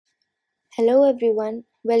Hello everyone,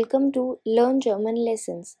 welcome to Learn German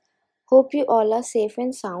Lessons. Hope you all are safe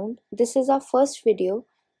and sound. This is our first video.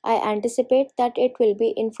 I anticipate that it will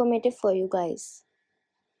be informative for you guys.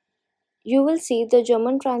 You will see the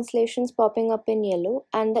German translations popping up in yellow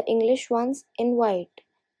and the English ones in white.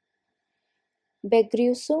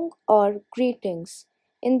 Begrüßung or greetings.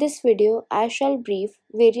 In this video, I shall brief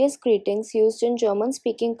various greetings used in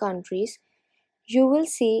German-speaking countries. You will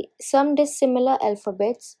see some dissimilar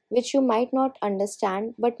alphabets which you might not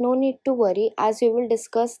understand, but no need to worry as we will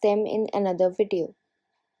discuss them in another video.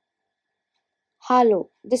 Hallo.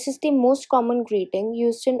 This is the most common greeting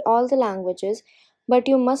used in all the languages, but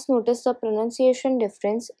you must notice the pronunciation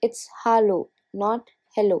difference. It's hallo, not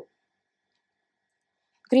hello.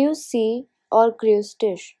 Grüß Sie or Grüß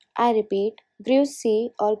dich. I repeat, Grüß Sie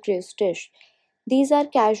or Grüß dich. These are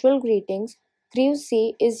casual greetings. Grüß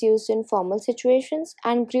Sie is used in formal situations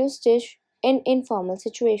and Grüß dich in informal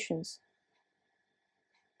situations.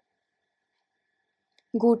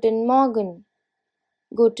 Guten Morgen.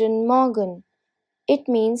 Guten Morgen. It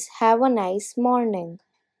means have a nice morning.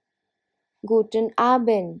 Guten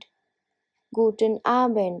Abend. Guten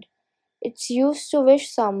Abend. It's used to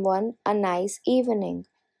wish someone a nice evening.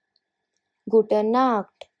 Gute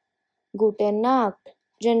Nacht. Gute Nacht.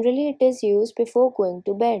 Generally, it is used before going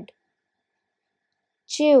to bed.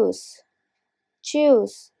 Tschüss.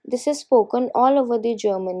 Tschüss. This is spoken all over the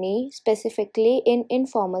Germany, specifically in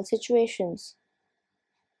informal situations.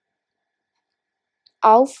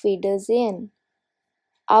 Auf Wiedersehen.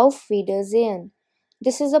 Auf Wiedersehen.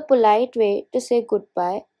 This is a polite way to say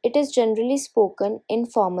goodbye. It is generally spoken in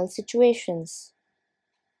formal situations.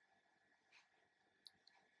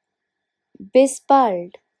 Bis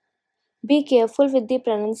bald. Be careful with the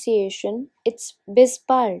pronunciation. It's bis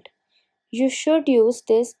bald. You should use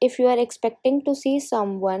this if you are expecting to see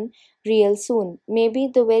someone real soon, maybe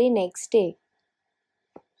the very next day.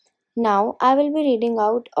 Now I will be reading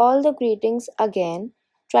out all the greetings again.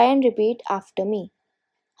 Try and repeat after me.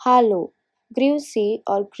 Hallo, Grüß Sie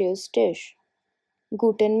or Grüß dich.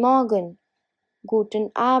 Guten Morgen,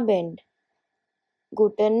 Guten Abend,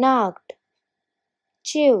 Gute Nacht,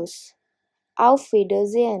 Tschüss, Auf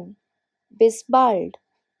Wiedersehen, Bis bald.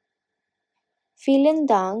 Vielen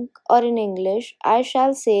Dank, or in English, I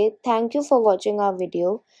shall say thank you for watching our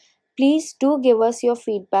video. Please do give us your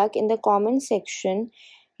feedback in the comment section.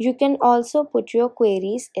 You can also put your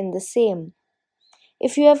queries in the same.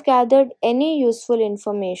 If you have gathered any useful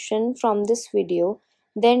information from this video,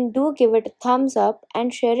 then do give it a thumbs up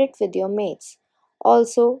and share it with your mates.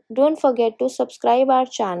 Also, don't forget to subscribe our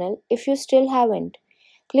channel if you still haven't.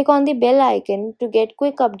 Click on the bell icon to get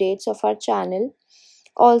quick updates of our channel.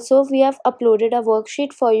 Also, we have uploaded a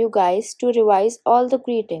worksheet for you guys to revise all the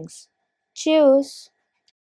greetings. Cheers!